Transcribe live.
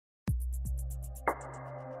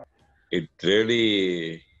It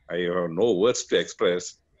really, I have no words to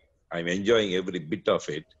express. I'm enjoying every bit of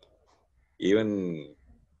it. Even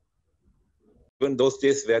those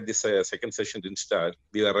days where this second session didn't start,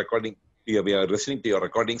 we are recording, we are listening to your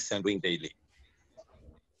recordings and doing daily.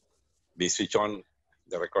 We switch on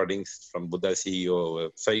the recordings from Buddha CEO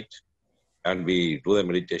website and we do the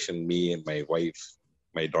meditation, me and my wife,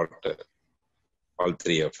 my daughter, all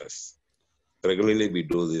three of us. Regularly we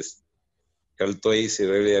do this. Health-wise,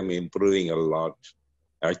 really I'm improving a lot.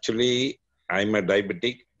 Actually, I'm a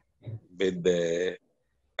diabetic with the,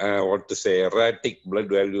 erratic blood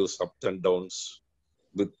values, ups and downs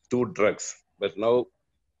with 2 drugs. But now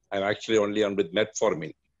I'm actually only on with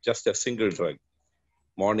metformin, just a single drug,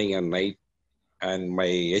 morning and night. And my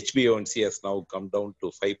HbA1c has now come down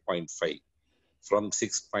to 5.5 from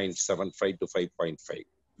 6.75 to 5.5,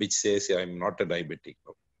 which says I'm not a diabetic.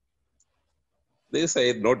 This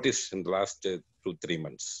I noticed in the last 2-3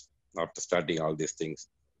 months after starting all these things.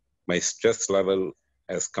 My stress level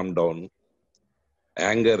has come down,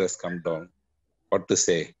 anger has come down. What to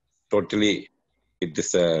say? Totally, it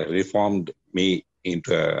has reformed me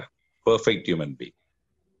into a perfect human being.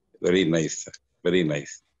 Very nice, very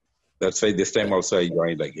nice. That's why this time also I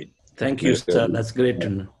joined again. Thank you, sir. That's great to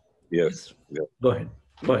know. Yes. Yes. Go ahead.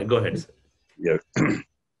 Go ahead, sir. Yes.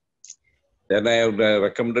 Then I have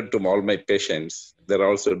recommended to all my patients. They're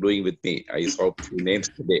also doing with me. I saw few names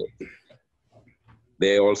today.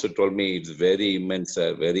 They also told me it's very immense,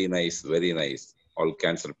 very nice, very nice. All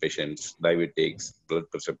cancer patients, diabetics, blood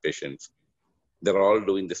pressure patients, they're all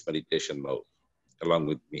doing this meditation now, along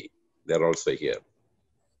with me. They're also here.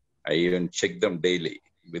 I even check them daily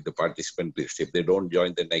with the participant list. If they don't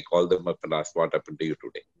join, then I call them up and ask what happened to you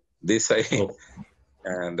today. This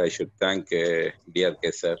and I should thank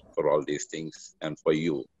DRK sir for all these things and for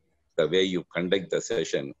you. The way you conduct the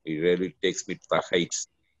session, it really takes me to the heights.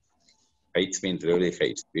 Heights means really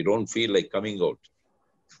heights. We don't feel like coming out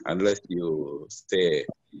unless you say,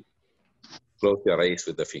 close your eyes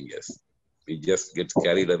with the fingers. We just get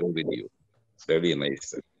carried away with you. Very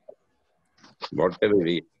nice. Whatever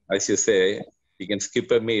we, as you say, we can skip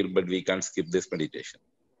a meal, but we can't skip this meditation.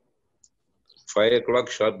 5 o'clock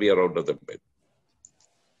sharp, we are out of the bed.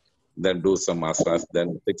 Then do some asanas.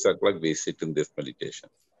 Then 6 o'clock, we sit in this meditation,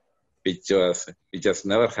 which has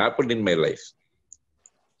never happened in my life.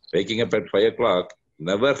 Waking up at 5 o'clock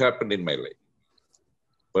never happened in my life.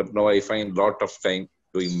 But now I find a lot of time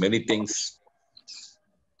doing many things.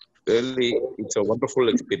 Really, it's a wonderful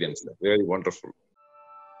experience. Very wonderful.